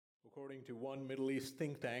According to one Middle East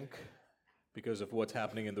think tank, because of what's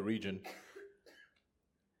happening in the region,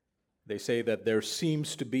 they say that there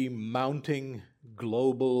seems to be mounting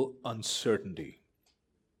global uncertainty.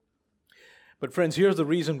 But friends, here's the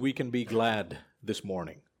reason we can be glad this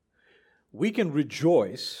morning. We can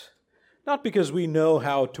rejoice, not because we know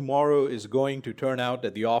how tomorrow is going to turn out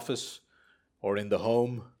at the office or in the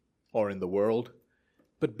home or in the world,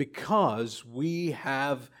 but because we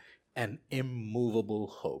have an immovable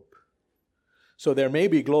hope. So there may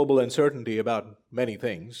be global uncertainty about many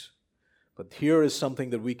things, but here is something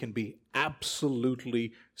that we can be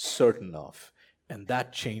absolutely certain of, and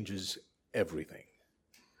that changes everything.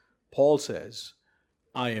 Paul says,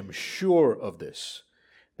 I am sure of this,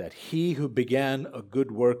 that he who began a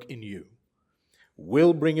good work in you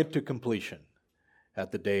will bring it to completion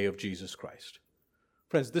at the day of Jesus Christ.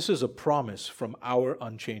 Friends, this is a promise from our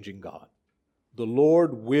unchanging God. The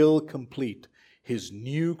Lord will complete His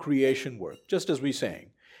new creation work, just as we sang.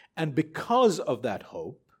 And because of that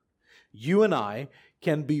hope, you and I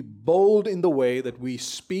can be bold in the way that we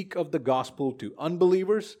speak of the gospel to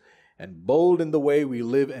unbelievers and bold in the way we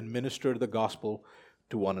live and minister the gospel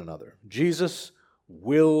to one another. Jesus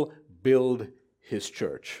will build His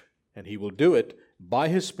church, and He will do it by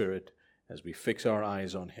His Spirit as we fix our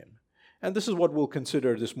eyes on Him. And this is what we'll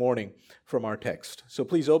consider this morning from our text. So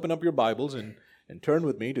please open up your Bibles and turn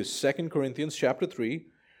with me to 2 Corinthians chapter 3,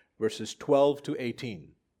 verses 12 to 18.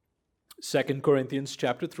 2 Corinthians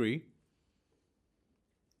chapter 3,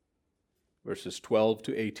 verses 12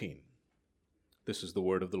 to 18. This is the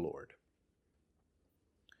word of the Lord.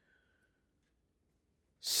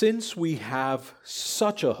 Since we have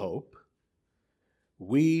such a hope,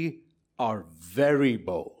 we are very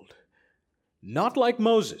bold, not like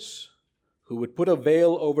Moses, who would put a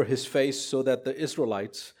veil over his face so that the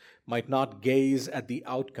Israelites might not gaze at the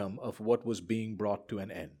outcome of what was being brought to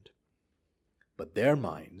an end. But their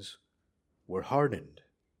minds were hardened.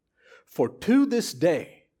 For to this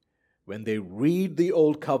day, when they read the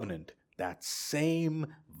Old Covenant, that same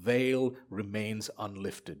veil remains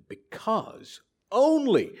unlifted, because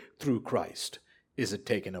only through Christ is it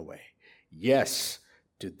taken away. Yes,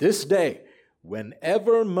 to this day,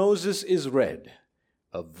 whenever Moses is read,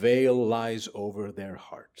 a veil lies over their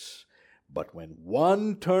hearts. But when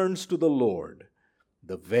one turns to the Lord,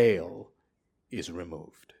 the veil is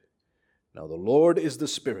removed. Now the Lord is the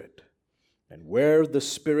Spirit, and where the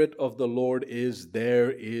Spirit of the Lord is,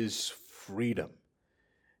 there is freedom.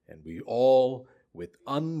 And we all, with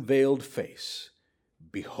unveiled face,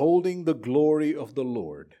 beholding the glory of the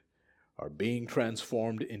Lord, are being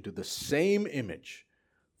transformed into the same image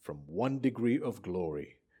from one degree of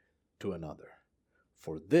glory to another.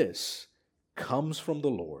 For this comes from the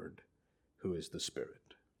Lord, who is the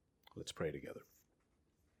Spirit. Let's pray together.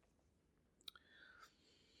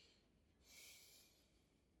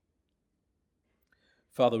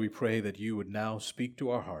 Father, we pray that you would now speak to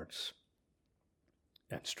our hearts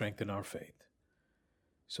and strengthen our faith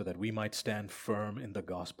so that we might stand firm in the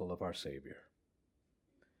gospel of our Savior.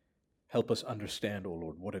 Help us understand, O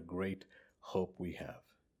Lord, what a great hope we have,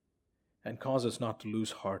 and cause us not to lose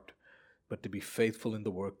heart, but to be faithful in the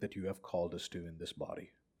work that you have called us to in this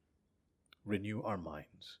body. Renew our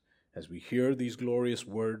minds as we hear these glorious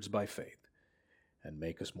words by faith, and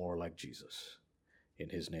make us more like Jesus. In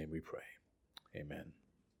His name we pray. Amen.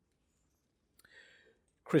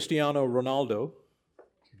 Cristiano Ronaldo,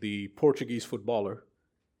 the Portuguese footballer,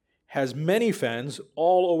 has many fans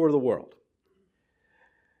all over the world.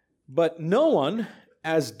 But no one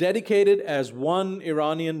as dedicated as one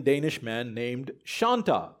Iranian-Danish man named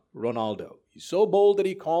Shanta Ronaldo. He's so bold that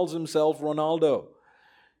he calls himself Ronaldo.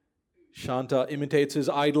 Shanta imitates his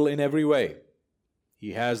idol in every way.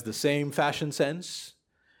 He has the same fashion sense.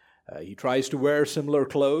 He tries to wear similar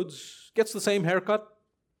clothes, gets the same haircut,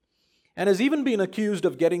 and has even been accused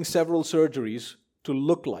of getting several surgeries to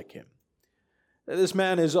look like him. This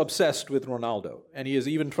man is obsessed with Ronaldo, and he has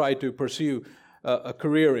even tried to pursue a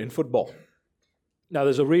career in football. Now,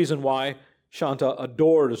 there's a reason why Shanta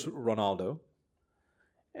adores Ronaldo,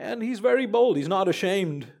 and he's very bold. He's not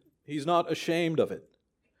ashamed. He's not ashamed of it.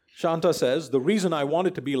 Shanta says, the reason I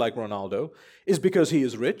wanted to be like Ronaldo is because he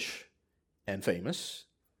is rich and famous,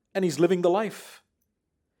 and he's living the life.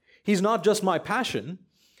 He's not just my passion,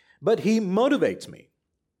 but he motivates me.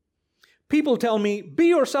 People tell me, be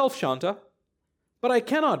yourself, Shanta, but I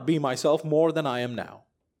cannot be myself more than I am now.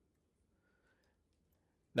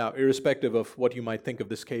 Now, irrespective of what you might think of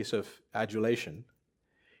this case of adulation,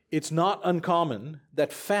 it's not uncommon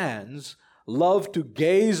that fans love to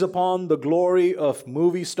gaze upon the glory of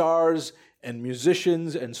movie stars and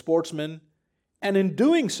musicians and sportsmen, and in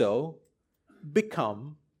doing so,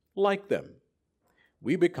 become like them.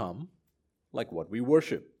 We become like what we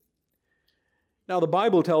worship. Now, the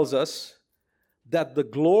Bible tells us that the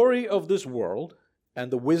glory of this world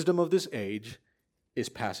and the wisdom of this age is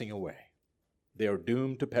passing away. They are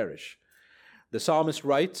doomed to perish. The psalmist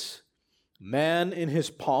writes, "Man in his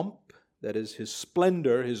pomp," that is, his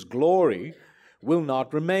splendor, his glory, "will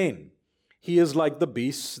not remain. He is like the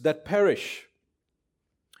beasts that perish."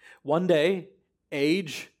 One day,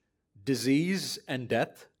 age, disease, and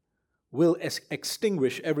death will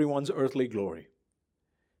extinguish everyone's earthly glory.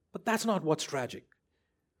 But that's not what's tragic.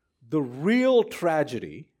 The real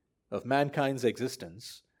tragedy of mankind's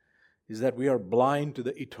existence is that we are blind to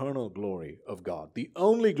the eternal glory of God, the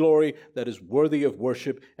only glory that is worthy of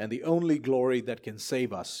worship and the only glory that can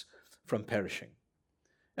save us from perishing.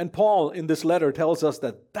 And Paul in this letter tells us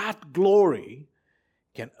that that glory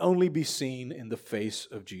can only be seen in the face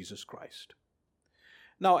of Jesus Christ.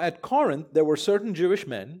 Now, at Corinth, there were certain Jewish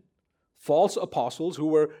men, false apostles, who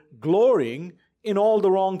were glorying in all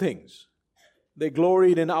the wrong things. They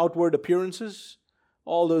gloried in outward appearances,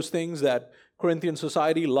 all those things that Corinthian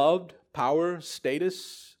society loved: power,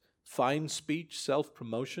 status, fine speech,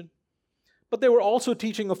 self-promotion. But they were also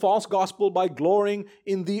teaching a false gospel by glorying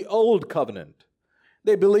in the old covenant.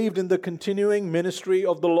 They believed in the continuing ministry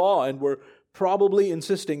of the law and were probably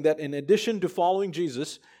insisting that in addition to following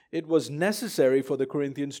Jesus, it was necessary for the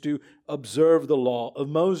Corinthians to observe the law of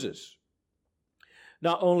Moses.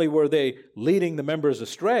 Not only were they leading the members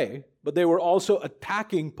astray, but they were also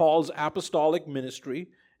attacking Paul's apostolic ministry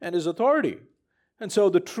and his authority. And so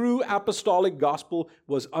the true apostolic gospel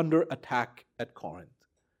was under attack at Corinth.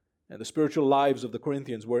 And the spiritual lives of the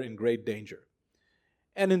Corinthians were in great danger.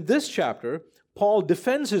 And in this chapter, Paul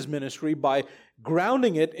defends his ministry by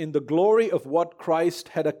grounding it in the glory of what Christ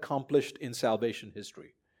had accomplished in salvation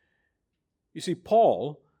history. You see,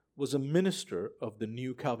 Paul was a minister of the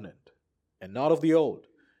new covenant and not of the old,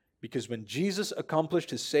 because when Jesus accomplished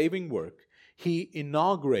his saving work, he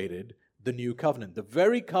inaugurated the new covenant, the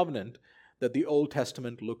very covenant that the Old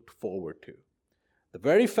Testament looked forward to. The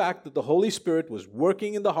very fact that the Holy Spirit was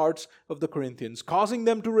working in the hearts of the Corinthians, causing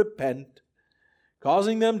them to repent,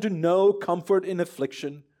 causing them to know comfort in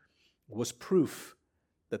affliction, was proof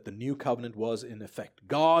that the new covenant was in effect.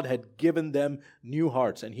 God had given them new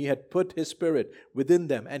hearts, and He had put His Spirit within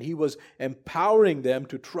them, and He was empowering them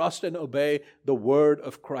to trust and obey the word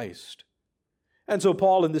of Christ. And so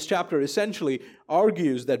Paul in this chapter essentially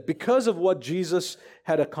argues that because of what Jesus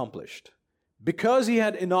had accomplished, because He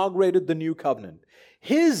had inaugurated the new covenant,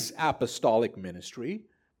 His apostolic ministry,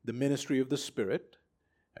 the ministry of the Spirit,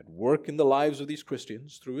 at work in the lives of these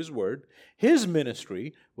Christians through His word, His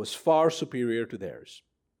ministry was far superior to theirs.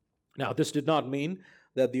 Now, this did not mean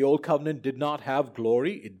that the Old Covenant did not have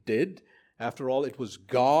glory. It did. After all, it was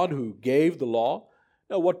God who gave the law.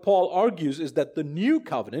 Now, what Paul argues is that the New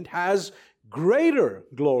Covenant has greater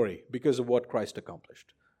glory because of what Christ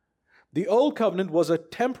accomplished. The Old Covenant was a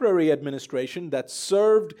temporary administration that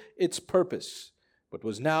served its purpose, but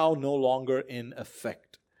was now no longer in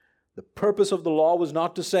effect. The purpose of the law was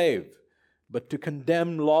not to save, but to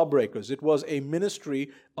condemn lawbreakers. It was a ministry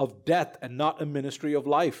of death and not a ministry of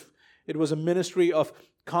life. It was a ministry of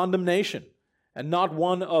condemnation and not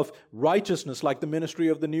one of righteousness like the ministry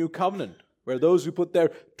of the New Covenant, where those who put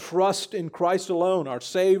their trust in Christ alone are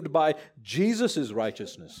saved by Jesus'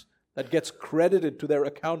 righteousness that gets credited to their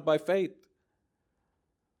account by faith.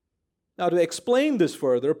 Now, to explain this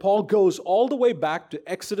further, Paul goes all the way back to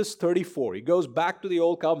Exodus 34. He goes back to the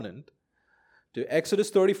Old Covenant, to Exodus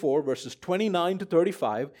 34, verses 29 to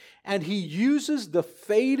 35, and he uses the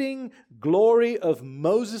fading glory of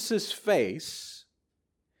Moses' face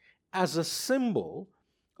as a symbol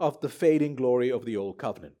of the fading glory of the Old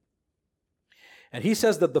Covenant. And he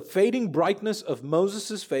says that the fading brightness of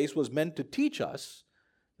Moses' face was meant to teach us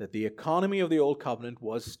that the economy of the Old Covenant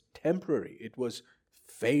was temporary. It was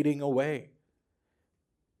fading away.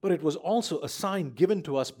 But it was also a sign given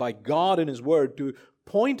to us by God in His Word to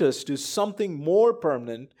point us to something more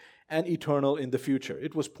permanent and eternal in the future.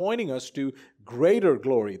 It was pointing us to greater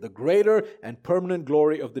glory, the greater and permanent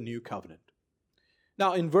glory of the New Covenant.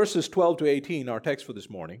 Now, in verses 12 to 18, our text for this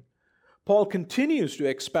morning, Paul continues to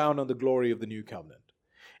expound on the glory of the New Covenant.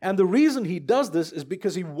 And the reason he does this is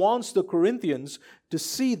because he wants the Corinthians to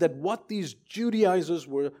see that what these Judaizers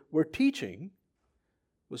were teaching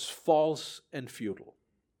was false and futile.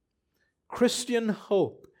 Christian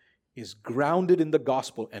hope is grounded in the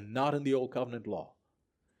gospel and not in the Old Covenant law.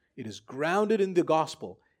 It is grounded in the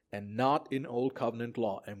gospel and not in Old Covenant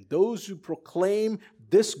law. And those who proclaim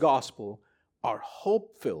this gospel are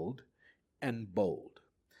hope-filled and bold.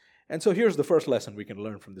 And so here's the first lesson we can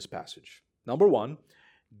learn from this passage. Number one,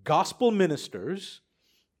 Gospel ministers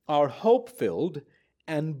are hope-filled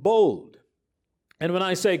and bold. And when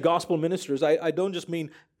I say gospel ministers, I don't just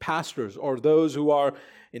mean pastors or those who are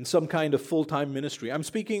in some kind of full-time ministry. I'm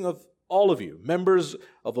speaking of all of you, members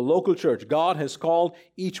of a local church. God has called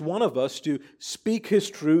each one of us to speak His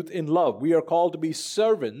truth in love. We are called to be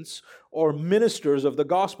servants or ministers of the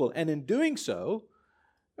gospel. And in doing so,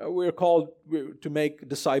 we're called to make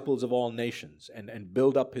disciples of all nations and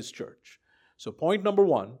build up His church. So point number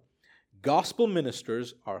one, gospel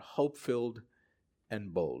ministers are hope-filled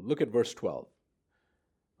and bold. Look at verse 12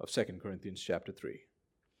 of 2 Corinthians chapter 3.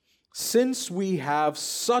 Since we have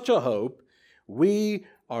such a hope, we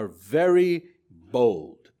are very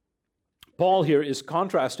bold. Paul here is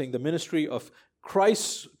contrasting the ministry of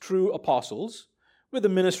Christ's true apostles with the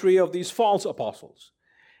ministry of these false apostles.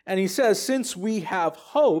 And he says, since we have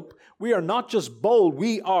hope, we are not just bold,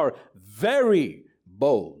 we are very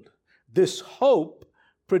bold. This hope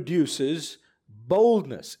produces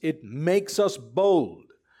boldness. It makes us bold.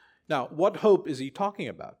 Now, what hope is he talking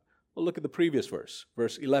about? Well, look at the previous verse,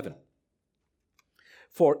 verse 11.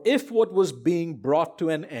 For if what was being brought to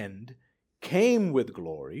an end came with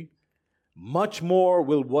glory, much more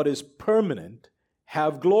will what is permanent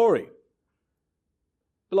have glory.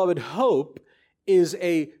 Beloved, hope is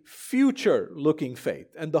a future-looking faith.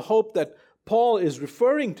 And the hope that Paul is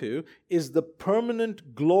referring to is the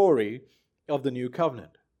permanent glory of the new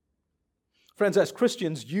covenant. Friends, as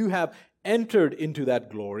Christians, you have entered into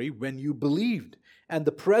that glory when you believed. And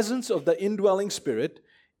the presence of the indwelling Spirit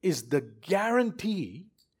is the guarantee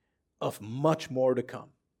of much more to come.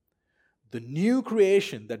 The new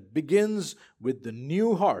creation that begins with the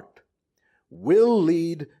new heart will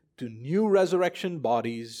lead to new resurrection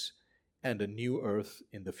bodies and a new earth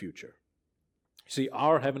in the future. See,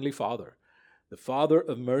 our Heavenly Father, the Father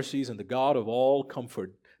of mercies and the God of all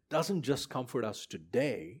comfort, doesn't just comfort us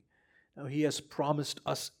today. No, He has promised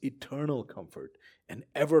us eternal comfort and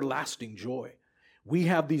everlasting joy. We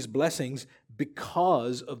have these blessings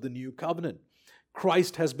because of the new covenant.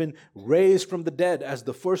 Christ has been raised from the dead as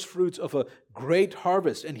the first fruits of a great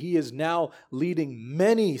harvest, and He is now leading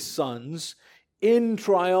many sons in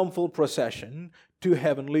triumphal procession to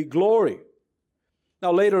heavenly glory.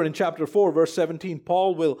 Now later in chapter 4, verse 17,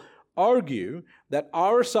 Paul will argue that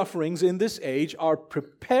our sufferings in this age are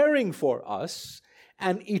preparing for us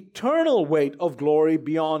an eternal weight of glory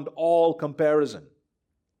beyond all comparison.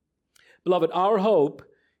 Beloved, our hope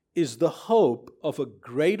is the hope of a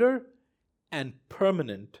greater and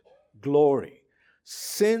permanent glory.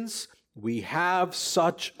 Since we have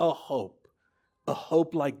such a hope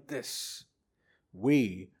like this,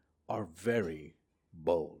 we are very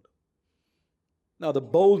bold. Now, the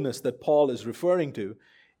boldness that Paul is referring to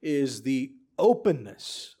is the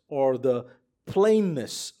openness or the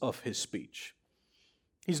plainness of his speech.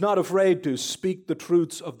 He's not afraid to speak the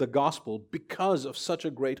truths of the gospel because of such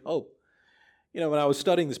a great hope. You know, when I was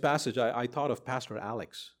studying this passage, I thought of Pastor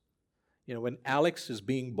Alex. You know, when Alex is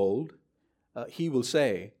being bold, he will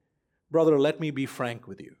say, "Brother, let me be frank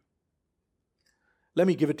with you. Let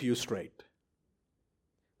me give it to you straight."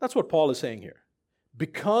 That's what Paul is saying here.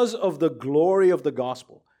 Because of the glory of the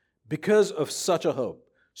gospel, because of such a hope,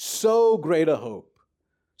 so great a hope,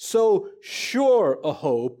 so sure a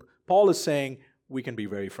hope, Paul is saying, we can be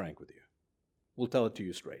very frank with you. We'll tell it to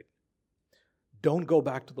you straight. Don't go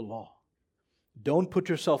back to the law. Don't put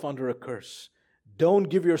yourself under a curse. Don't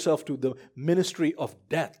give yourself to the ministry of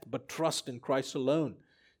death, but trust in Christ alone.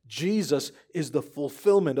 Jesus is the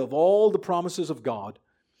fulfillment of all the promises of God,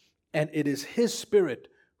 and it is His Spirit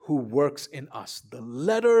who works in us. The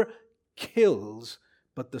letter kills,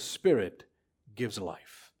 but the Spirit gives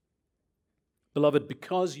life. Beloved,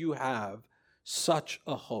 because you have such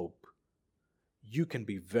a hope, you can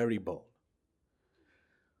be very bold.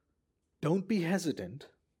 Don't be hesitant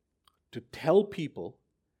to tell people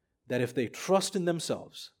that if they trust in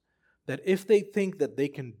themselves, that if they think that they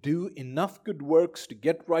can do enough good works to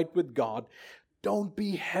get right with God, don't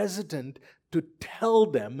be hesitant to tell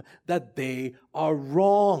them that they are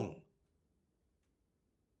wrong.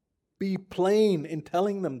 Be plain in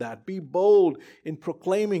telling them that. Be bold in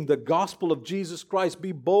proclaiming the gospel of Jesus Christ.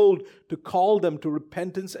 Be bold to call them to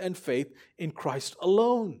repentance and faith in Christ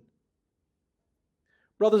alone.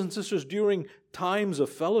 Brothers and sisters, during times of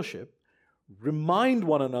fellowship, remind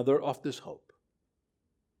one another of this hope.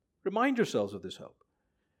 Remind yourselves of this hope.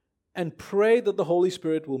 And pray that the Holy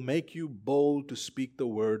Spirit will make you bold to speak the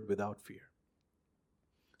word without fear.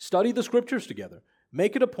 Study the scriptures together.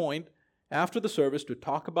 Make it a point after the service to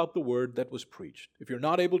talk about the word that was preached. If you're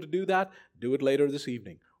not able to do that, do it later this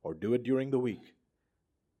evening or do it during the week.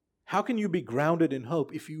 How can you be grounded in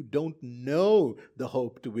hope if you don't know the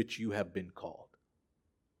hope to which you have been called?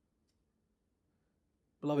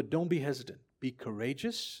 Beloved, don't be hesitant. Be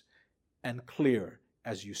courageous and clear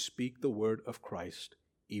as you speak the word of Christ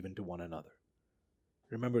even to one another.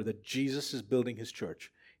 Remember that Jesus is building his church.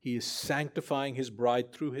 He is sanctifying his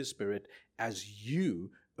bride through his Spirit as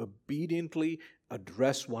you obediently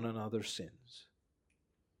address one another's sins,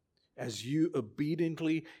 as you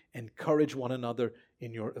obediently encourage one another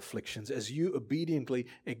in your afflictions, as you obediently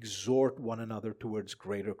exhort one another towards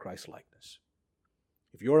greater Christ-likeness.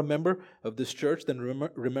 If you're a member of this church, then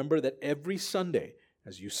remember that every Sunday,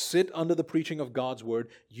 as you sit under the preaching of God's word,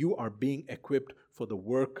 you are being equipped for the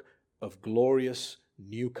work of glorious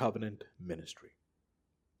new covenant ministry.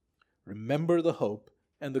 Remember the hope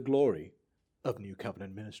and the glory of new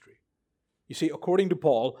covenant ministry. You see, according to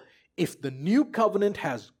Paul, if the new covenant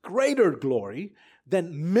has greater glory,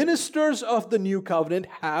 then ministers of the new covenant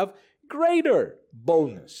have greater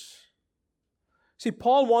boldness. See,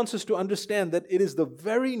 Paul wants us to understand that it is the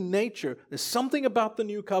very nature, there's something about the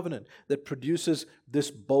new covenant that produces this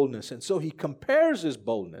boldness. And so he compares his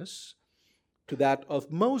boldness to that of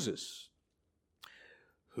Moses,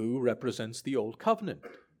 who represents the old covenant.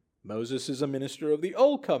 Moses is a minister of the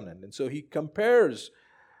old covenant, and so he compares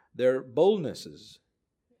their boldnesses.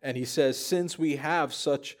 And he says, since we have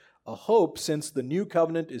such a hope, since the new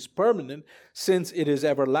covenant is permanent, since it is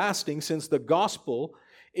everlasting, since the gospel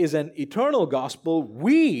is an eternal gospel,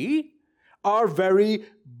 we are very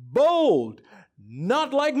bold.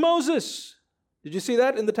 Not like Moses. Did you see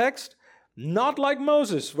that in the text? Not like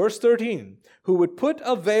Moses, verse 13, who would put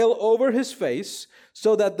a veil over his face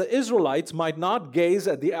so that the Israelites might not gaze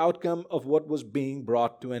at the outcome of what was being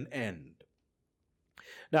brought to an end.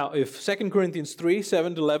 Now, if 2 Corinthians 3,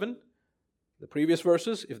 7-11, the previous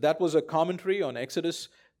verses, if that was a commentary on Exodus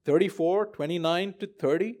 34,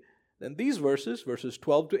 29-30, then these verses, verses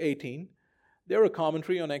 12-18, they're a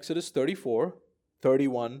commentary on Exodus 34,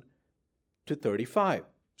 31-35.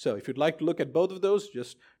 So if you'd like to look at both of those,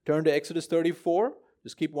 just turn to Exodus 34.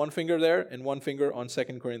 Just keep one finger there and one finger on 2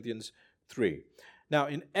 Corinthians 3. Now,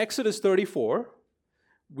 in Exodus 34,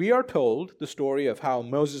 we are told the story of how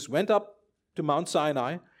Moses went up to Mount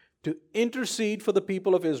Sinai to intercede for the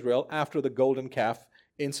people of Israel after the golden calf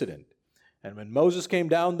incident. And when Moses came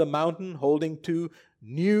down the mountain holding 2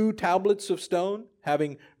 new tablets of stone,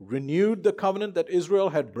 having renewed the covenant that Israel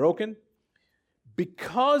had broken,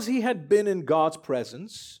 because he had been in God's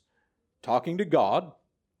presence, talking to God,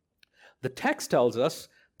 the text tells us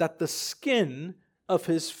that the skin of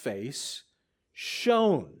his face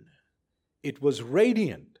shone. It was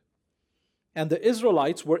radiant. And the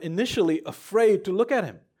Israelites were initially afraid to look at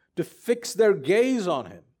him, to fix their gaze on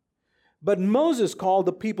him. But Moses called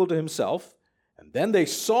the people to himself, and then they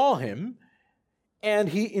saw him, and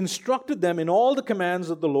he instructed them in all the commands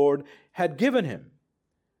that the Lord had given him.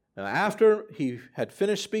 And after he had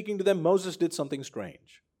finished speaking to them, Moses did something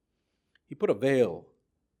strange. He put a veil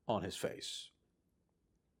on his face.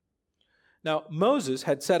 Now, Moses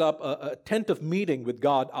had set up a tent of meeting with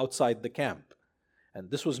God outside the camp. And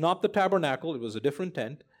this was not the tabernacle, it was a different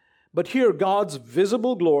tent. But here, God's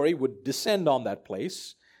visible glory would descend on that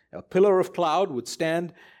place. A pillar of cloud would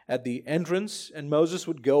stand at the entrance, and Moses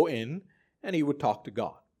would go in, and he would talk to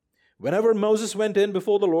God. Whenever Moses went in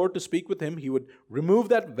before the Lord to speak with him, he would remove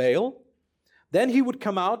that veil. Then he would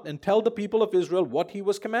come out and tell the people of Israel what he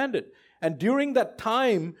was commanded. And during that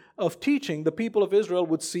time of teaching, the people of Israel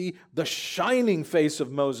would see the shining face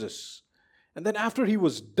of Moses. And then after he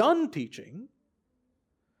was done teaching,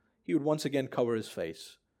 he would once again cover his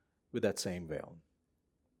face with that same veil.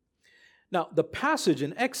 Now, the passage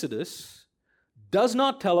in Exodus does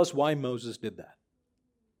not tell us why Moses did that.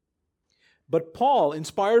 But Paul,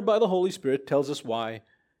 inspired by the Holy Spirit, tells us why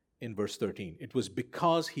in verse 13. It was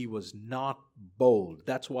because he was not bold.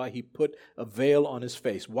 That's why he put a veil on his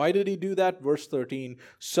face. Why did he do that? Verse 13,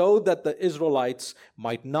 so that the Israelites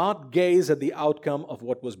might not gaze at the outcome of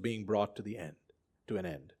what was being brought to an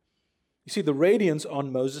end. You see, the radiance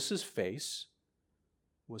on Moses' face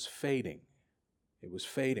was fading. It was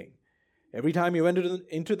fading. Every time he went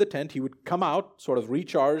into the tent, he would come out sort of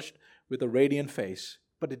recharged with a radiant face,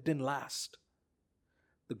 but it didn't last.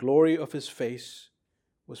 The glory of his face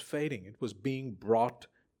was fading. It was being brought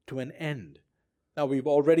to an end. Now, we've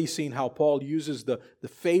already seen how Paul uses the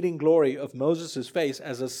fading glory of Moses' face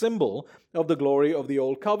as a symbol of the glory of the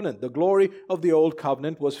Old Covenant. The glory of the Old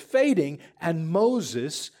Covenant was fading, and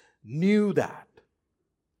Moses knew that.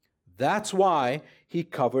 That's why he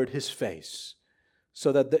covered his face,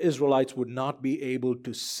 so that the Israelites would not be able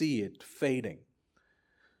to see it fading.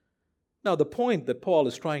 Now, the point that Paul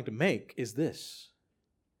is trying to make is this.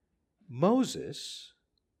 Moses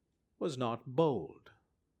was not bold.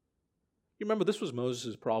 You remember, this was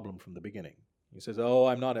Moses' problem from the beginning. He says, "Oh,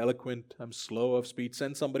 I'm not eloquent, I'm slow of speech,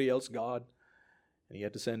 send somebody else, God." And he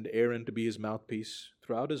had to send Aaron to be his mouthpiece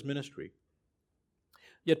throughout his ministry.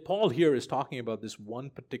 Yet Paul here is talking about this one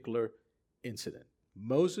particular incident.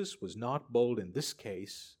 Moses was not bold in this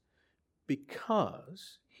case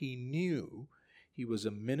because he knew he was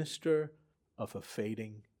a minister of a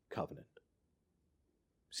fading covenant.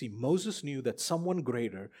 See, Moses knew that someone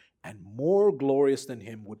greater and more glorious than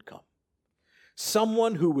him would come.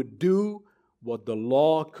 Someone who would do what the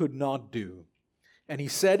law could not do. And he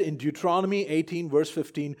said in Deuteronomy 18 verse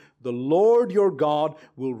 15, "The Lord your God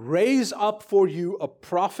will raise up for you a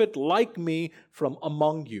prophet like me from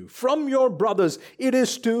among you, from your brothers. It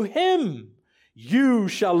is to him you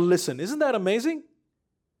shall listen." Isn't that amazing?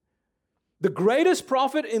 The greatest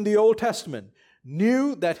prophet in the Old Testament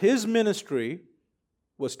knew that his ministry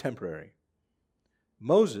was temporary.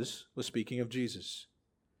 Moses was speaking of Jesus.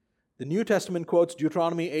 The New Testament quotes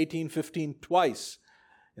Deuteronomy 18:15 twice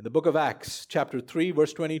in the book of Acts, chapter 3,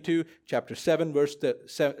 verse 22, chapter 7, verse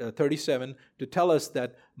 37, to tell us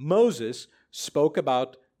that Moses spoke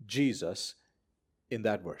about Jesus in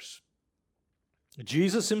that verse.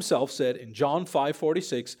 Jesus himself said in John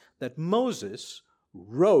 5:46 that Moses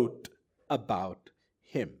wrote about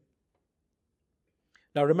him.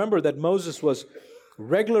 Now remember that Moses was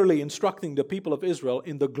regularly instructing the people of Israel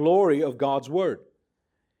in the glory of God's word.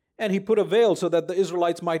 And he put a veil so that the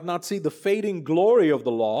Israelites might not see the fading glory of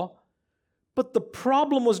the law. But the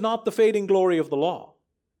problem was not the fading glory of the law.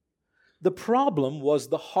 The problem was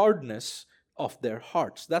the hardness of their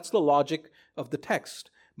hearts. That's the logic of the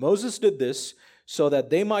text. Moses did this so that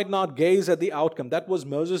they might not gaze at the outcome. That was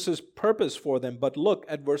Moses' purpose for them. But look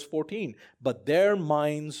at verse 14. "But their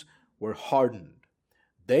minds were hardened.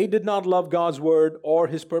 They did not love God's word or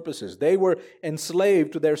his purposes. They were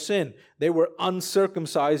enslaved to their sin. They were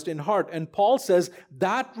uncircumcised in heart." And Paul says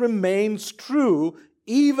that remains true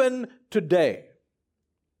even today.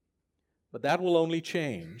 But that will only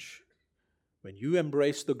change when you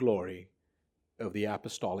embrace the glory of the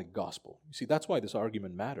apostolic gospel. You see, that's why this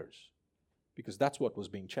argument matters, because that's what was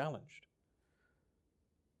being challenged.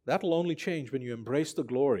 That will only change when you embrace the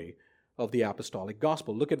glory of the apostolic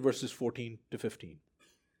gospel. Look at verses 14 to 15.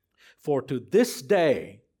 "For to this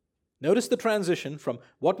day," notice the transition from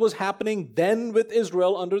what was happening then with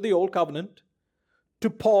Israel under the old covenant to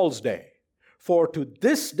Paul's day. "For to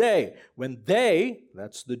this day, when they,"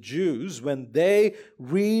 that's the Jews, "when they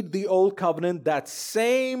read the old covenant, that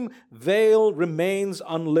same veil remains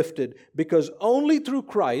unlifted, because only through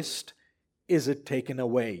Christ is it taken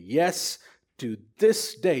away. Yes, to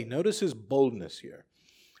this day." Notice his boldness here.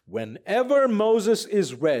 Whenever Moses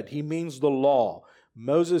is read, he means the law,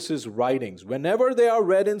 Moses' writings. Whenever they are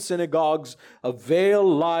read in synagogues, a veil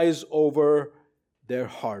lies over their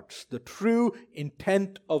hearts. The true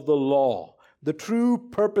intent of the law, the true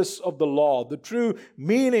purpose of the law, the true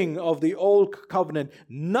meaning of the old covenant,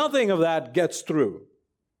 nothing of that gets through.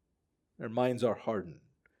 Their minds are hardened.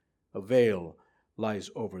 A veil lies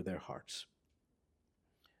over their hearts.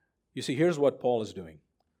 You see, here's what Paul is doing.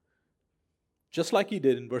 Just like he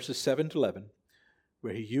did in verses 7 to 11,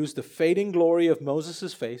 where he used the fading glory of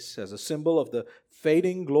Moses' face as a symbol of the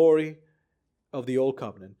fading glory of the Old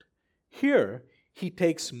Covenant. Here, he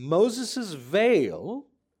takes Moses' veil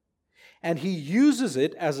and he uses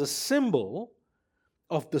it as a symbol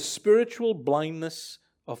of the spiritual blindness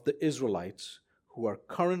of the Israelites who are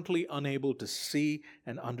currently unable to see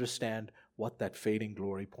and understand what that fading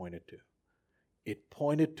glory pointed to. It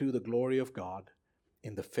pointed to the glory of God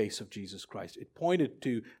in the face of Jesus Christ. It pointed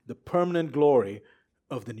to the permanent glory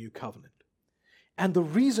of the new covenant. And the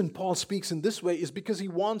reason Paul speaks in this way is because he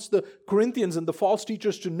wants the Corinthians and the false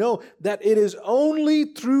teachers to know that it is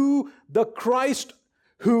only through the Christ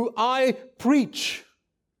who I preach,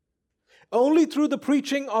 only through the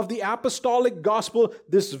preaching of the apostolic gospel,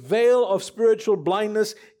 this veil of spiritual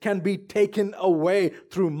blindness can be taken away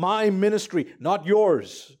through my ministry, not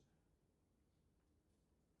yours.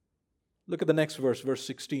 Look at the next verse, verse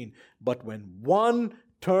 16. "But when one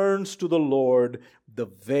turns to the Lord, the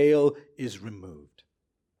veil is removed."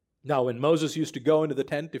 Now, when Moses used to go into the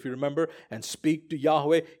tent, if you remember, and speak to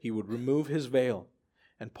Yahweh, he would remove his veil.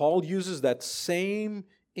 And Paul uses that same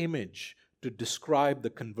image to describe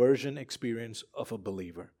the conversion experience of a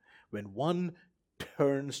believer. When one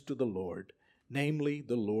turns to the Lord, namely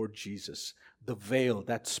the Lord Jesus, the veil,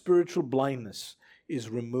 that spiritual blindness, is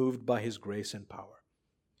removed by his grace and power.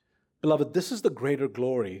 Beloved, this is the greater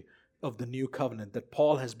glory of the new covenant that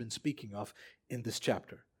Paul has been speaking of in this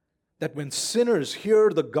chapter. that when sinners hear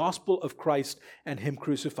the gospel of Christ and Him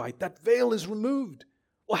crucified, that veil is removed.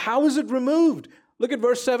 Well, how is it removed? Look at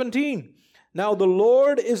verse 17. Now the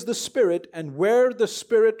Lord is the Spirit, and where the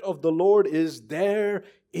Spirit of the Lord is, there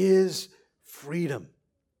is freedom.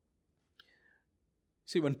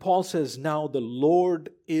 See, when Paul says, now the Lord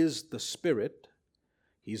is the Spirit,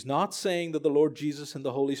 he's not saying that the Lord Jesus and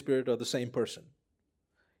the Holy Spirit are the same person.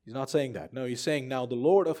 He's not saying that. No, he's saying, now the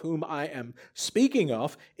Lord of whom I am speaking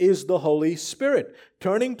of is the Holy Spirit.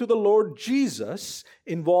 Turning to the Lord Jesus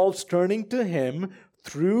involves turning to Him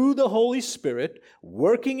through the Holy Spirit,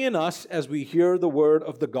 working in us as we hear the word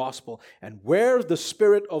of the gospel. And where the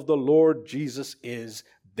Spirit of the Lord Jesus is,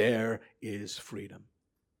 there is freedom.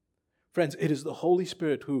 Friends, it is the Holy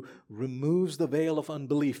Spirit who removes the veil of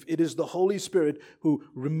unbelief. It is the Holy Spirit who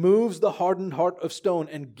removes the hardened heart of stone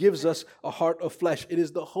and gives us a heart of flesh. It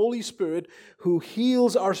is the Holy Spirit who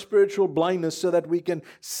heals our spiritual blindness so that we can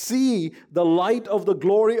see the light of the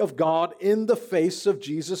glory of God in the face of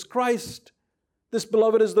Jesus Christ. This,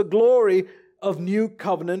 beloved, is the glory of new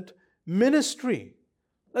covenant ministry.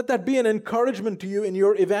 Let that be an encouragement to you in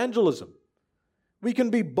your evangelism. We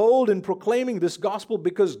can be bold in proclaiming this gospel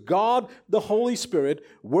because God, the Holy Spirit,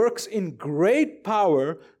 works in great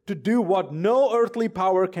power to do what no earthly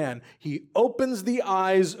power can. He opens the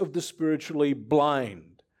eyes of the spiritually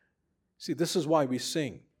blind. See, this is why we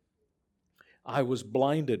sing, I was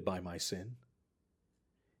blinded by my sin,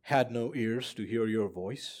 had no ears to hear your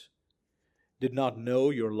voice, did not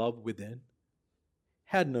know your love within,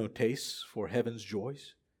 had no taste for heaven's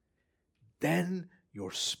joys. Then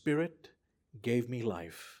your Spirit gave me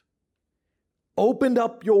life, opened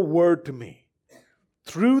up your word to me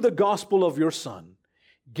through the gospel of your Son,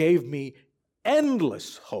 gave me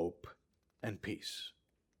endless hope and peace.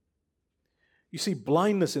 You see,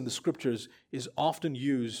 blindness in the Scriptures is often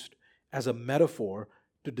used as a metaphor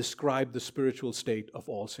to describe the spiritual state of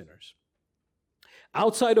all sinners.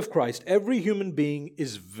 Outside of Christ, every human being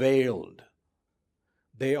is veiled.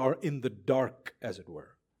 They are in the dark, as it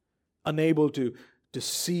were, unable to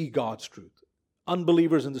see God's truth.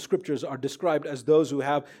 Unbelievers in the Scriptures are described as those who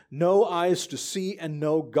have no eyes to see and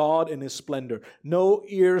know God in His splendor, no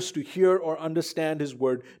ears to hear or understand His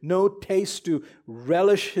word, no taste to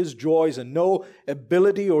relish His joys, and no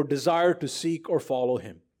ability or desire to seek or follow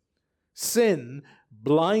Him. Sin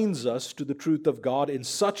blinds us to the truth of God in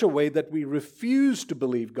such a way that we refuse to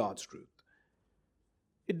believe God's truth.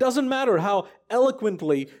 It doesn't matter how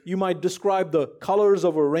eloquently you might describe the colors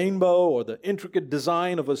of a rainbow or the intricate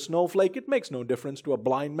design of a snowflake. It makes no difference to a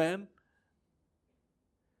blind man.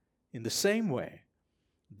 In the same way,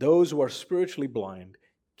 those who are spiritually blind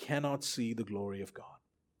cannot see the glory of God.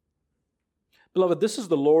 Beloved, this is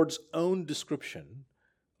the Lord's own description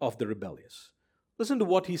of the rebellious. Listen to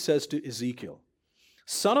what He says to Ezekiel.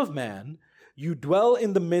 Son of man, you dwell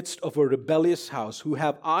in the midst of a rebellious house, who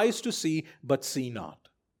have eyes to see but see not,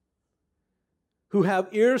 who have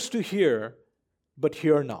ears to hear, but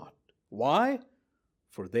hear not. Why?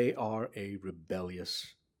 For they are a rebellious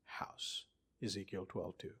house. Ezekiel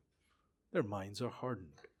 12:2. Their minds are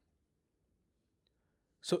hardened.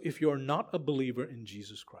 So if you're not a believer in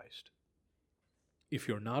Jesus Christ, if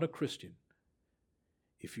you're not a Christian,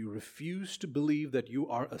 if you refuse to believe that you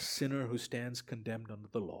are a sinner who stands condemned under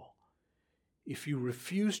the law, if you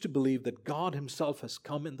refuse to believe that God Himself has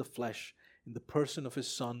come in the flesh in the person of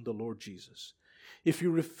His Son, the Lord Jesus, if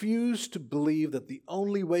you refuse to believe that the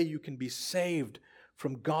only way you can be saved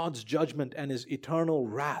from God's judgment and His eternal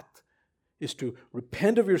wrath is to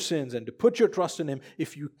repent of your sins and to put your trust in Him,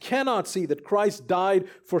 if you cannot see that Christ died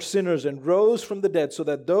for sinners and rose from the dead so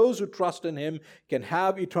that those who trust in Him can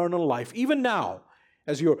have eternal life, even now,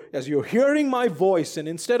 as you're hearing my voice, and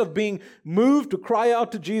instead of being moved to cry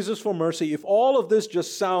out to Jesus for mercy, if all of this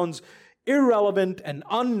just sounds irrelevant and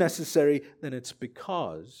unnecessary, then it's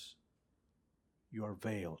because you are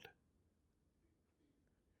veiled.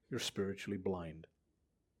 You're spiritually blind.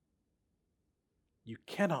 You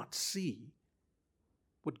cannot see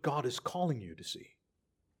what God is calling you to see.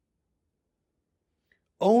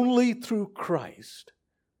 Only through Christ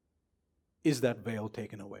is that veil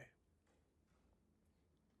taken away.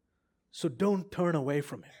 So don't turn away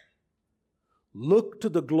from Him. Look to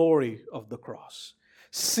the glory of the cross.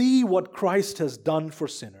 See what Christ has done for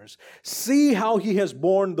sinners. See how He has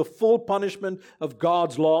borne the full punishment of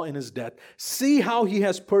God's law in His death. See how He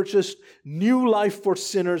has purchased new life for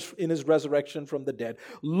sinners in His resurrection from the dead.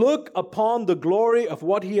 Look upon the glory of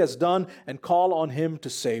what He has done and call on Him to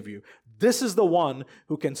save you. This is the one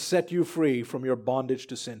who can set you free from your bondage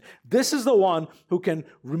to sin. This is the one who can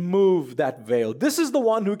remove that veil. This is the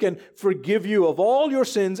one who can forgive you of all your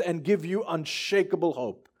sins and give you unshakable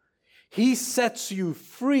hope. He sets you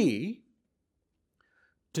free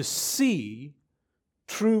to see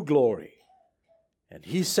true glory. And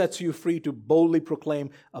He sets you free to boldly proclaim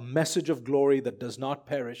a message of glory that does not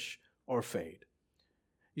perish or fade.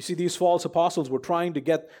 You see, these false apostles were trying to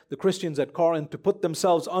get the Christians at Corinth to put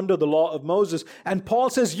themselves under the law of Moses. And Paul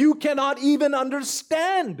says, you cannot even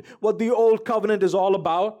understand what the old covenant is all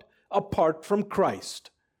about apart from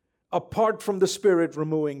Christ, apart from the Spirit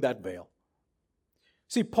removing that veil.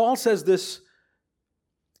 See, Paul says this,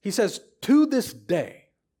 he says, to this day,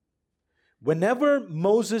 whenever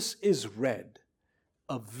Moses is read,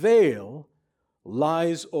 a veil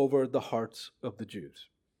lies over the hearts of the Jews.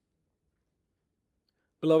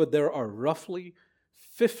 Beloved, there are roughly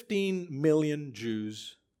 15 million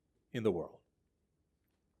Jews in the world.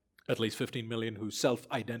 At least 15 million who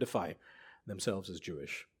self-identify themselves as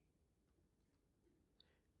Jewish.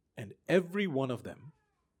 And every one of them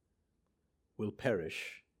will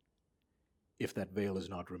perish if that veil is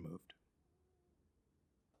not removed.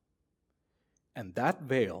 And that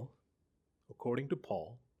veil, according to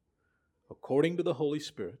Paul, according to the Holy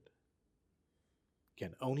Spirit,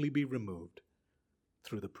 can only be removed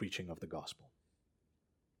through the preaching of the gospel.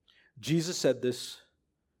 Jesus said this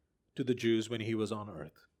to the Jews when He was on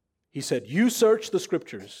earth. He said, you search the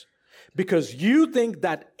Scriptures because you think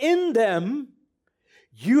that in them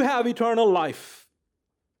you have eternal life.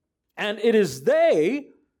 And it is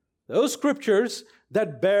those Scriptures,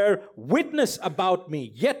 that bear witness about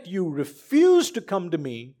me, yet you refuse to come to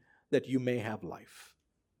me that you may have life.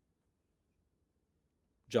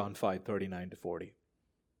 John 5:39-40.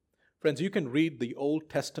 Friends, you can read the Old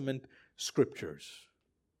Testament Scriptures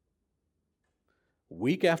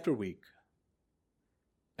week after week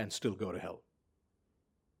and still go to hell.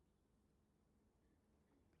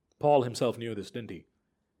 Paul himself knew this, didn't he?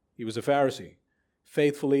 He was a Pharisee,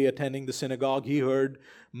 faithfully attending the synagogue. He heard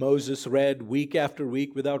Moses read week after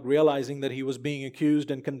week without realizing that he was being accused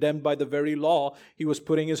and condemned by the very law he was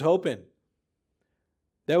putting his hope in.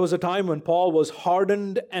 There was a time when Paul was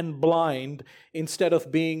hardened and blind instead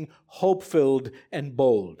of being hope-filled and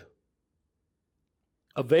bold.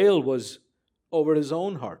 A veil was over his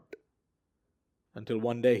own heart until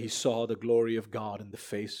one day he saw the glory of God in the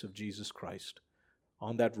face of Jesus Christ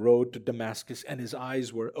on that road to Damascus, and his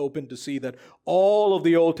eyes were opened to see that all of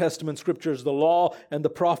the Old Testament Scriptures, the law and the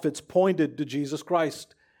prophets, pointed to Jesus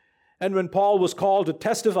Christ. And when Paul was called to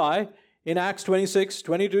testify in Acts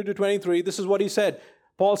 26:22-23, this is what he said.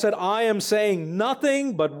 Paul said, I am saying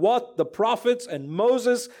nothing but what the prophets and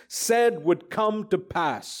Moses said would come to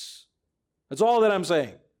pass. That's all that I'm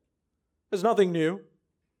saying. There's nothing new.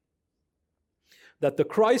 That the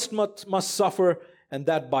Christ must suffer, and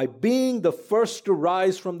that by being the first to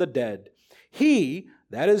rise from the dead, He,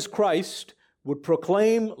 that is Christ, would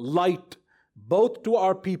proclaim light both to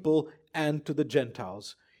our people and to the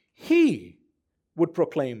Gentiles. He would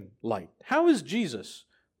proclaim light. How is Jesus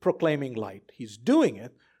proclaiming light? He's doing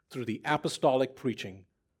it through the apostolic preaching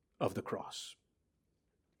of the cross.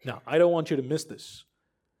 Now, I don't want you to miss this.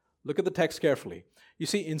 Look at the text carefully. You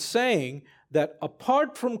see, in saying that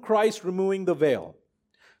apart from Christ removing the veil,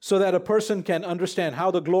 so that a person can understand how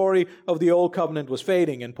the glory of the old covenant was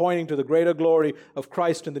fading and pointing to the greater glory of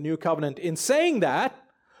Christ in the new covenant, in saying that,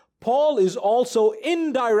 Paul is also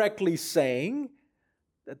indirectly saying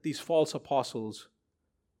that these false apostles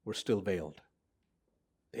were still veiled.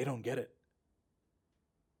 They don't get it.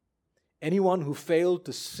 Anyone who failed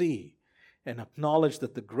to see and acknowledge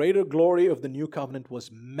that the greater glory of the new covenant was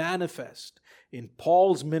manifest in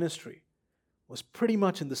Paul's ministry was pretty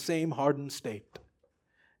much in the same hardened state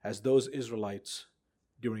as those Israelites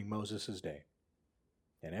during Moses' day,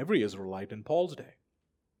 and every Israelite in Paul's day.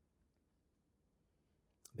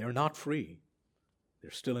 They're not free. They're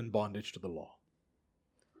still in bondage to the law.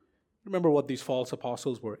 Remember what these false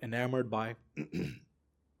apostles were enamored by?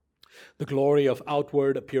 The glory of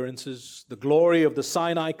outward appearances, the glory of the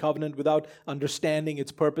Sinai covenant without understanding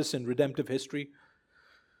its purpose in redemptive history.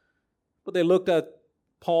 But they looked at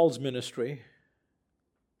Paul's ministry,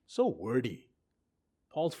 so wordy.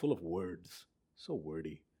 Paul's full of words, so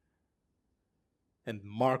wordy, and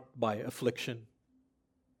marked by affliction.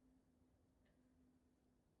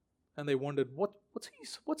 And they wondered, what's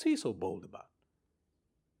he so bold about?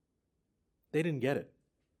 They didn't get it.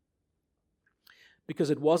 Because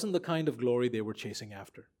it wasn't the kind of glory they were chasing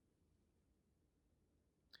after.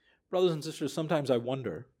 Brothers and sisters, sometimes I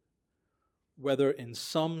wonder whether in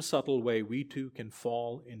some subtle way we too can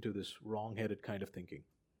fall into this wrong-headed kind of thinking.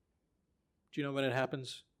 Do you know when it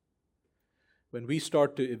happens? When we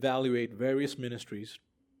start to evaluate various ministries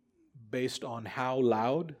based on how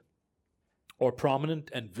loud or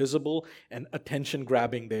prominent and visible and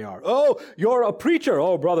attention-grabbing they are. Oh, you're a preacher.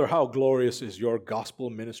 Oh, brother, how glorious is your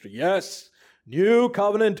gospel ministry. Yes, new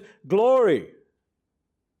covenant glory.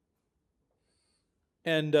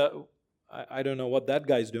 And I don't know what that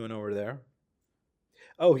guy's doing over there.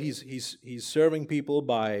 Oh, he's serving people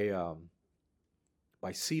by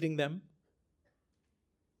seating them.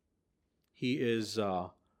 He is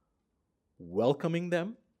welcoming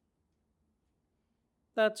them.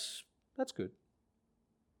 That's good.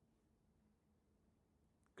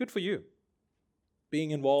 Good for you.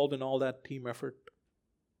 Being involved in all that team effort.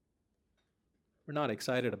 We're not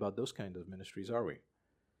excited about those kinds of ministries, are we?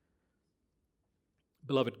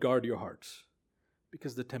 Beloved, guard your hearts,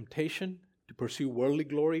 because the temptation to pursue worldly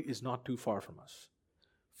glory is not too far from us.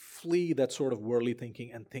 Flee that sort of worldly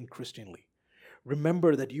thinking and think Christianly.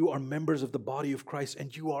 Remember that you are members of the body of Christ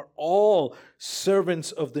and you are all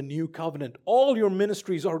servants of the new covenant. All your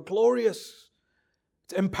ministries are glorious.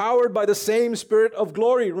 It's empowered by the same Spirit of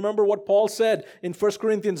glory. Remember what Paul said in 1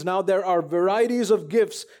 Corinthians, now there are varieties of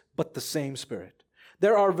gifts, but the same Spirit.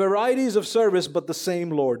 There are varieties of service, but the same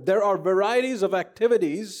Lord. There are varieties of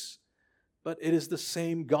activities, but it is the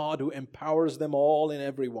same God who empowers them all in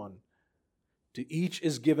everyone. To each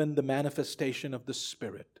is given the manifestation of the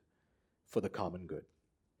Spirit for the common good.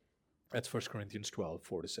 That's 1 Corinthians 12,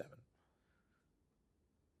 4-7.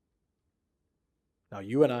 Now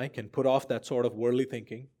you and I can put off that sort of worldly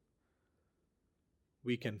thinking.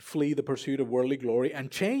 We can flee the pursuit of worldly glory and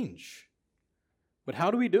change. But how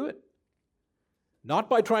do we do it? Not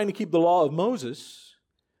by trying to keep the law of Moses,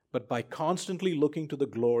 but by constantly looking to the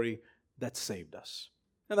glory that saved us.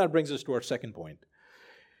 And that brings us to our second point.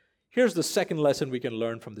 Here's the second lesson we can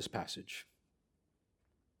learn from this passage.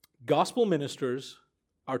 Gospel ministers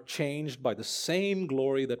are changed by the same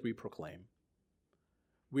glory that we proclaim.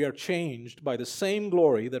 We are changed by the same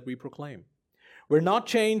glory that we proclaim. We're not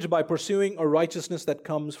changed by pursuing a righteousness that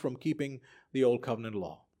comes from keeping the old covenant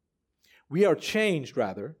law. We are changed,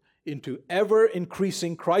 rather, into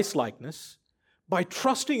ever-increasing Christ-likeness by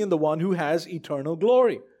trusting in the one who has eternal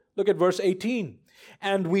glory. Look at verse 18.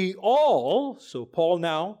 And we all, so Paul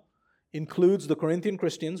now includes the Corinthian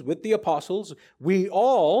Christians with the apostles, we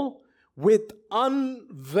all, with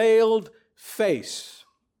unveiled face.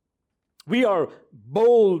 We are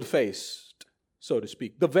bold-faced, so to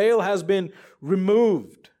speak. The veil has been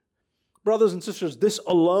removed. Brothers and sisters, this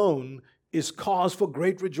alone is cause for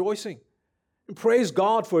great rejoicing. And praise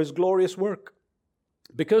God for His glorious work.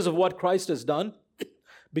 Because of what Christ has done,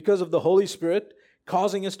 because of the Holy Spirit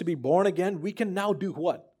causing us to be born again, we can now do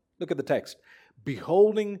what? Look at the text.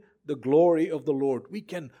 Beholding the glory of the Lord. We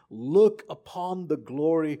can look upon the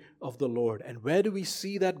glory of the Lord. And where do we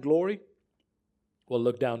see that glory? Well,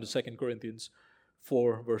 look down to 2 Corinthians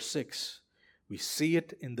 4, verse 6. We see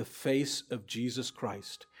it in the face of Jesus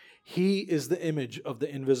Christ. He is the image of the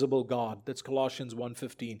invisible God. That's Colossians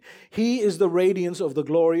 1:15. He is the radiance of the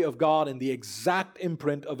glory of God and the exact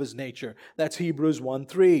imprint of His nature. That's Hebrews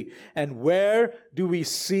 1:3. And where do we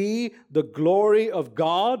see the glory of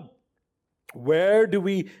God? Where do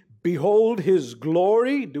we behold His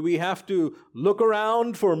glory? Do we have to look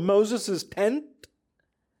around for Moses' tent?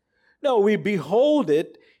 No, we behold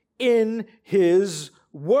it in His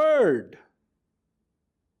Word.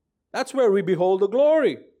 That's where we behold the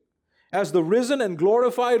glory. As the risen and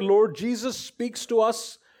glorified Lord Jesus speaks to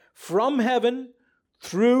us from heaven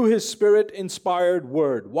through His Spirit-inspired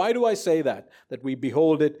Word. Why do I say that? That we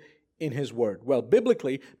behold it in His Word. Well,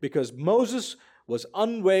 biblically, because Moses was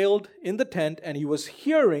unveiled in the tent and he was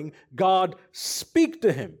hearing God speak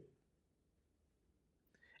to him.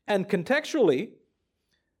 And contextually,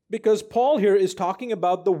 because Paul here is talking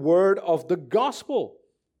about the word of the gospel.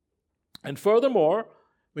 And furthermore,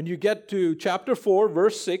 when you get to chapter 4,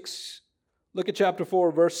 verse 6, look at chapter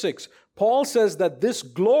 4, verse 6. Paul says that this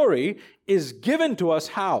glory is given to us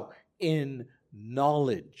how? In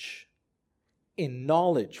knowledge. In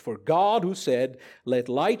knowledge. For God, who said, "Let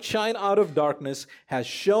light shine out of darkness," has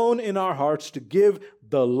shone in our hearts to give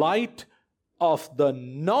the light of the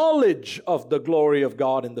knowledge of the glory of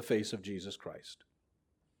God in the face of Jesus Christ.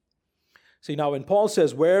 See, now when Paul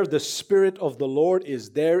says, where the Spirit of the Lord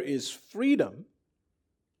is, there is freedom.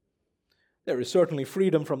 There is certainly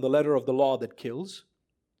freedom from the letter of the law that kills.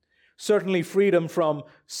 Certainly freedom from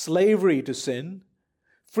slavery to sin.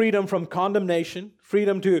 Freedom from condemnation.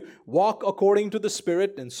 Freedom to walk according to the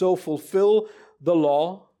Spirit and so fulfill the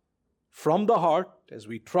law from the heart as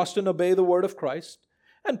we trust and obey the word of Christ.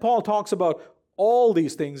 And Paul talks about all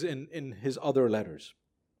these things in his other letters.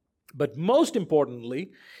 But most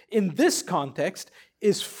importantly, in this context,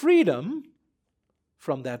 is freedom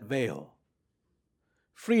from that veil.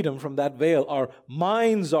 freedom from that veil. Our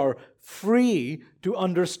minds are free to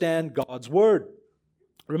understand God's Word.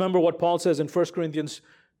 Remember what Paul says in 1 Corinthians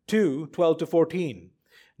 2, 12 to 14.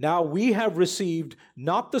 Now we have received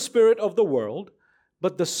not the spirit of the world,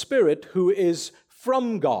 but the Spirit who is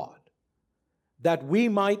from God, that we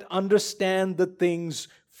might understand the things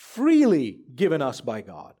freely given us by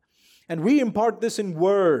God. And we impart this in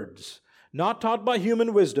words, not taught by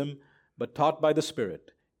human wisdom, but taught by the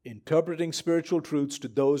Spirit, interpreting spiritual truths to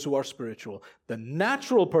those who are spiritual. The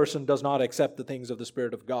natural person does not accept the things of the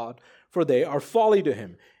Spirit of God, for they are folly to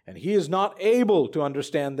him, and he is not able to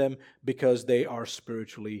understand them because they are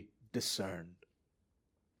spiritually discerned.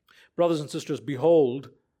 Brothers and sisters, behold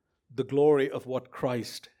the glory of what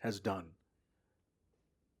Christ has done.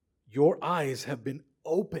 Your eyes have been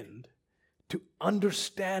opened to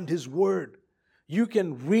understand His Word. You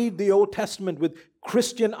can read the Old Testament with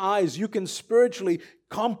Christian eyes. You can spiritually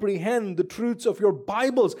comprehend the truths of your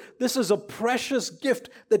Bibles. This is a precious gift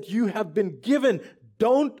that you have been given.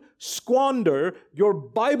 Don't squander your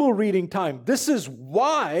Bible reading time. This is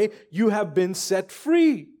why you have been set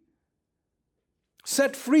free.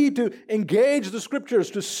 Set free to engage the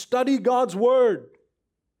Scriptures, to study God's Word.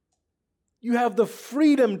 You have the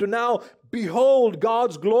freedom to now behold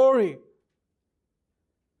God's glory.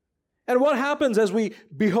 And what happens as we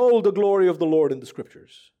behold the glory of the Lord in the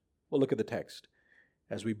Scriptures? Well, look at the text.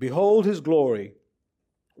 As we behold His glory,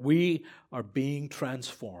 we are being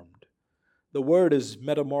transformed. The word is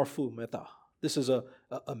metamorphometa. This is a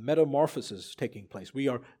metamorphosis taking place. We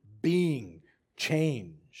are being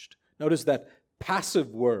changed. Notice that passive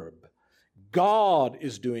verb. God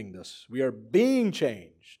is doing this. We are being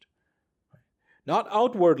changed. Not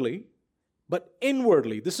outwardly, but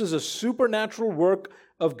inwardly. This is a supernatural work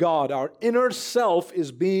of God. Our inner self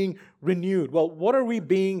is being renewed. Well, what are we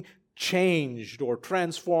being changed or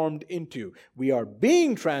transformed into? We are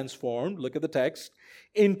being transformed, look at the text,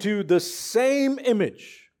 into the same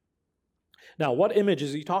image. Now, what image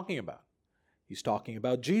is he talking about? He's talking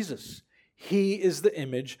about Jesus. He is the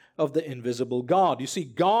image of the invisible God. You see,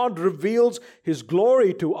 God reveals His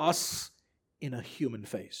glory to us in a human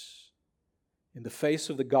face, in the face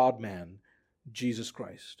of the God-man, Jesus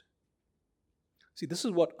Christ. See, this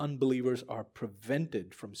is what unbelievers are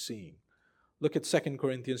prevented from seeing. Look at 2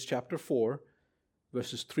 Corinthians chapter 4,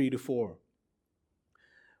 verses 3 to 4.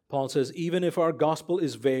 Paul says, even if our gospel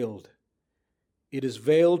is veiled, it is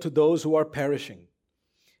veiled to those who are perishing.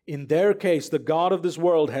 In their case, the God of this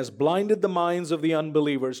world has blinded the minds of the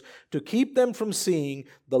unbelievers to keep them from seeing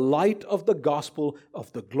the light of the gospel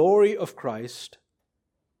of the glory of Christ,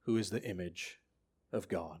 who is the image of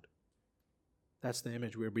God. That's the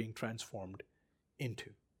image we're being transformed into.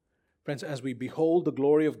 Friends, as we behold the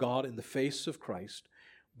glory of God in the face of Christ,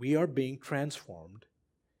 we are being transformed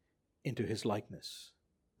into His likeness.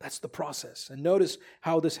 That's the process. And notice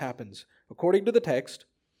how this happens. According to the text,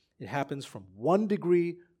 it happens from one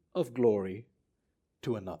degree of glory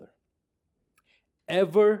to another.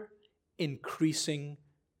 Ever increasing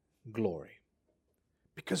glory.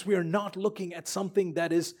 Because we are not looking at something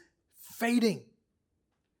that is fading.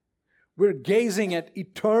 We're gazing at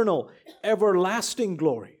eternal, everlasting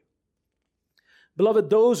glory. Beloved,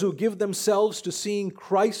 those who give themselves to seeing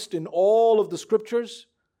Christ in all of the Scriptures,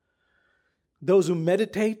 those who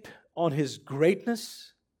meditate on His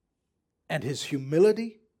greatness and His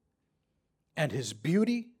humility and His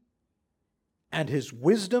beauty and His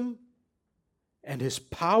wisdom and His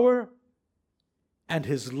power and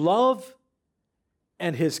His love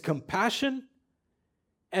and His compassion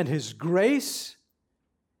and His grace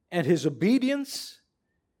and His obedience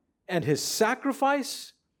and His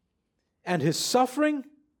sacrifice and His suffering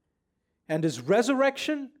and His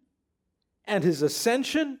resurrection and His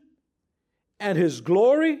ascension and His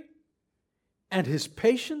glory and His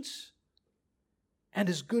patience and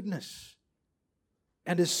His goodness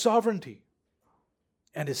and His sovereignty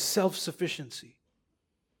and His self-sufficiency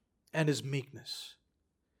and His meekness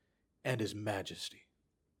and His majesty.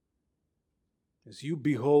 As you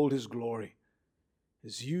behold His glory,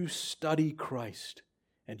 as you study Christ,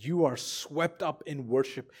 and you are swept up in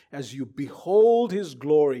worship, as you behold His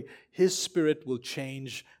glory, His Spirit will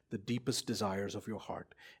change the deepest desires of your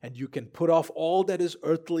heart. And you can put off all that is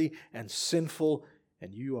earthly and sinful,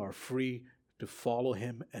 and you are free to follow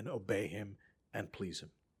Him and obey Him and please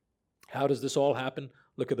Him. How does this all happen?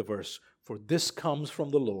 Look at the verse. For this comes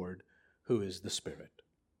from the Lord, who is the Spirit.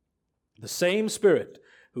 The same Spirit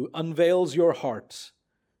who unveils your hearts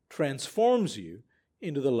transforms you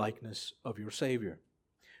into the likeness of your Savior.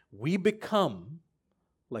 We become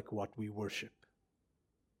like what we worship.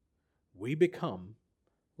 We become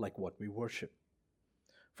like what we worship.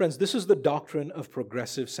 Friends, this is the doctrine of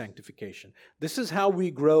progressive sanctification. This is how we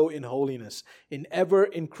grow in holiness, in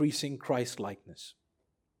ever-increasing Christ-likeness.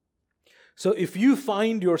 So if you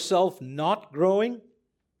find yourself not growing,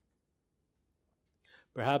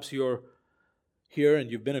 perhaps you're here and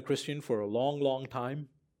you've been a Christian for a long, long time,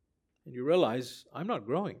 and you realize, I'm not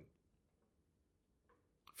growing.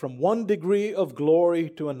 From one degree of glory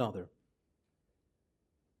to another.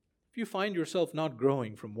 If you find yourself not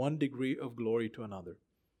growing from one degree of glory to another,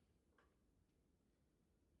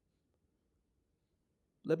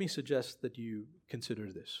 let me suggest that you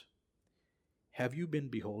consider this. Have you been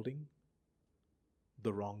beholding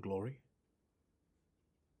the wrong glory?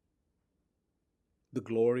 The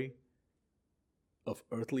glory of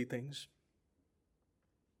earthly things?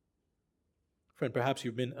 Friend, perhaps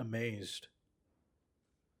you've been amazed,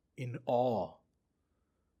 in awe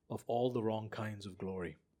of all the wrong kinds of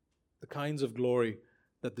glory. The kinds of glory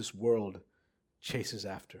that this world chases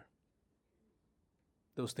after.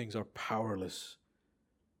 Those things are powerless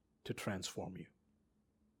to transform you.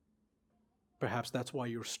 Perhaps that's why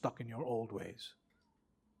you're stuck in your old ways.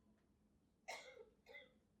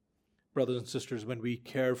 Brothers and sisters, when we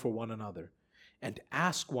care for one another and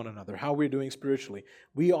ask one another how we're doing spiritually,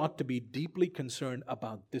 we ought to be deeply concerned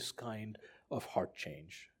about this kind of heart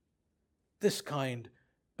change, this kind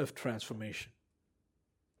of transformation.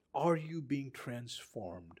 Are you being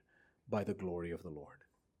transformed by the glory of the Lord?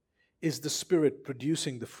 Is the Spirit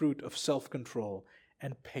producing the fruit of self-control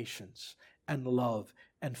and patience and love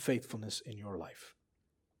and faithfulness in your life?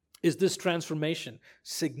 Is this transformation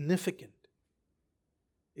significant?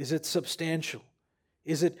 Is it substantial?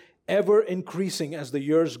 Is it ever increasing as the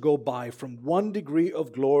years go by from one degree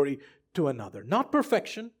of glory to another? Not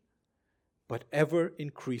perfection, but ever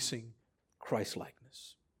increasing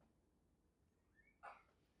Christ-likeness.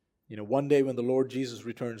 You know, one day when the Lord Jesus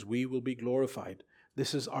returns, we will be glorified.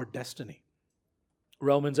 This is our destiny.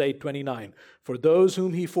 Romans 8:29, for those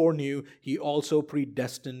whom he foreknew, he also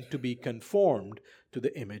predestined to be conformed to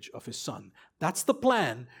the image of his Son. That's the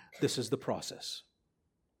plan. This is the process.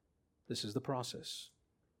 This is the process.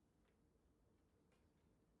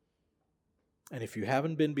 And if you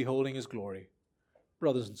haven't been beholding his glory,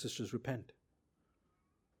 brothers and sisters, repent.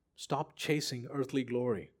 Stop chasing earthly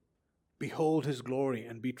glory. Behold his glory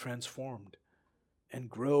and be transformed and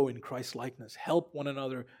grow in Christ's likeness. Help one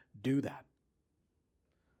another do that.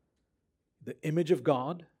 The image of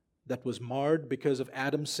God that was marred because of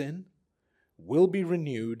Adam's sin will be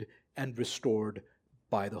renewed and restored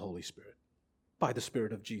by the Holy Spirit, by the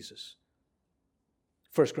Spirit of Jesus.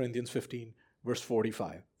 1 Corinthians 15, verse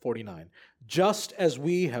 49. Just as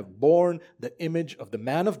we have borne the image of the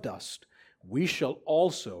man of dust, we shall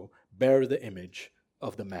also bear the image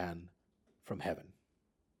of the man from heaven.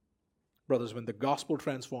 Brothers, when the gospel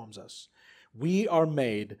transforms us, we are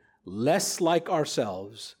made less like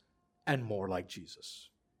ourselves and more like Jesus.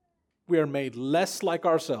 We are made less like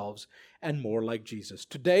ourselves and more like Jesus.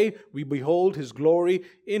 Today, we behold his glory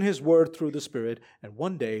in his word through the Spirit, and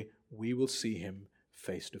one day we will see him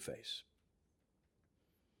face to face.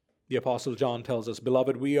 The Apostle John tells us,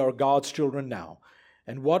 beloved, we are God's children now,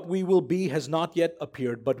 and what we will be has not yet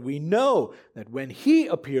appeared, but we know that when he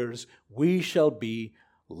appears, we shall be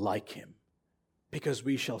like him, because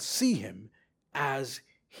we shall see him as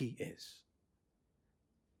he is.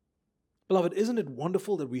 Beloved, isn't it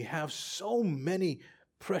wonderful that we have so many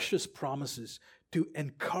precious promises to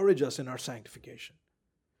encourage us in our sanctification?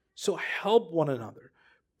 So help one another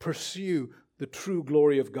pursue the true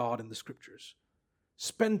glory of God in the Scriptures.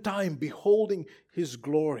 Spend time beholding his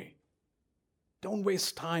glory. Don't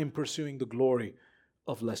waste time pursuing the glory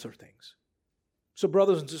of lesser things. So,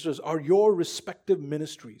 brothers and sisters, are your respective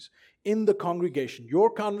ministries in the congregation, your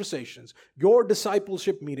conversations, your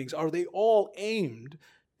discipleship meetings, are they all aimed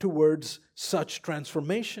towards such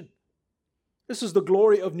transformation? This is the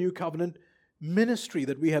glory of New Covenant ministry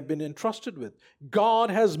that we have been entrusted with. God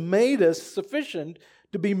has made us sufficient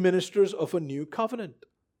to be ministers of a new covenant.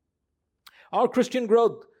 Our Christian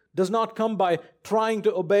growth does not come by trying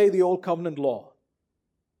to obey the old covenant law.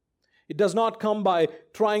 It does not come by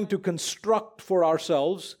trying to construct for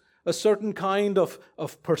ourselves a certain kind of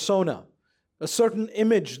persona, a certain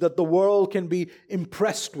image that the world can be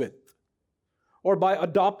impressed with, or by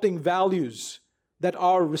adopting values that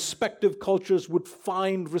our respective cultures would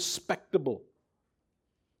find respectable.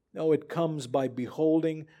 No, it comes by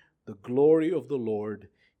beholding the glory of the Lord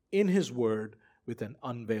in his word with an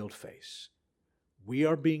unveiled face. We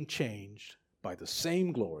are being changed by the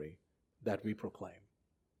same glory that we proclaim.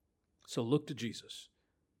 So look to Jesus.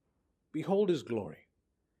 Behold his glory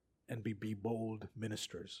and be bold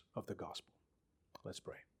ministers of the gospel. Let's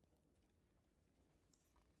pray.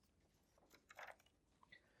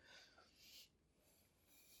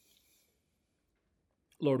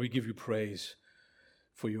 Lord, we give you praise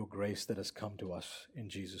for your grace that has come to us in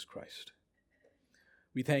Jesus Christ.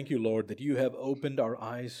 We thank you, Lord, that you have opened our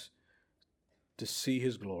eyes to see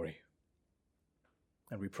his glory.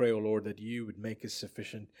 And we pray, O Lord, that you would make us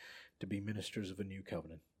sufficient to be ministers of a new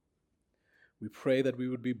covenant. We pray that we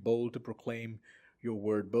would be bold to proclaim your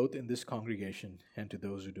word both in this congregation and to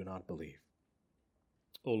those who do not believe.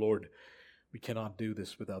 O Lord, we cannot do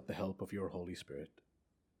this without the help of your Holy Spirit.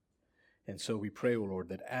 And so we pray, O Lord,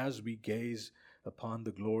 that as we gaze upon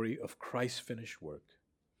the glory of Christ's finished work,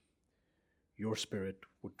 your Spirit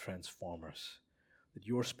would transform us, that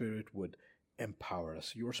your Spirit would empower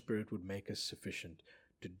us, your Spirit would make us sufficient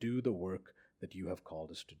to do the work that you have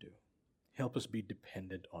called us to do. Help us be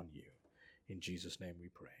dependent on you. In Jesus' name we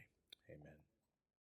pray. Amen.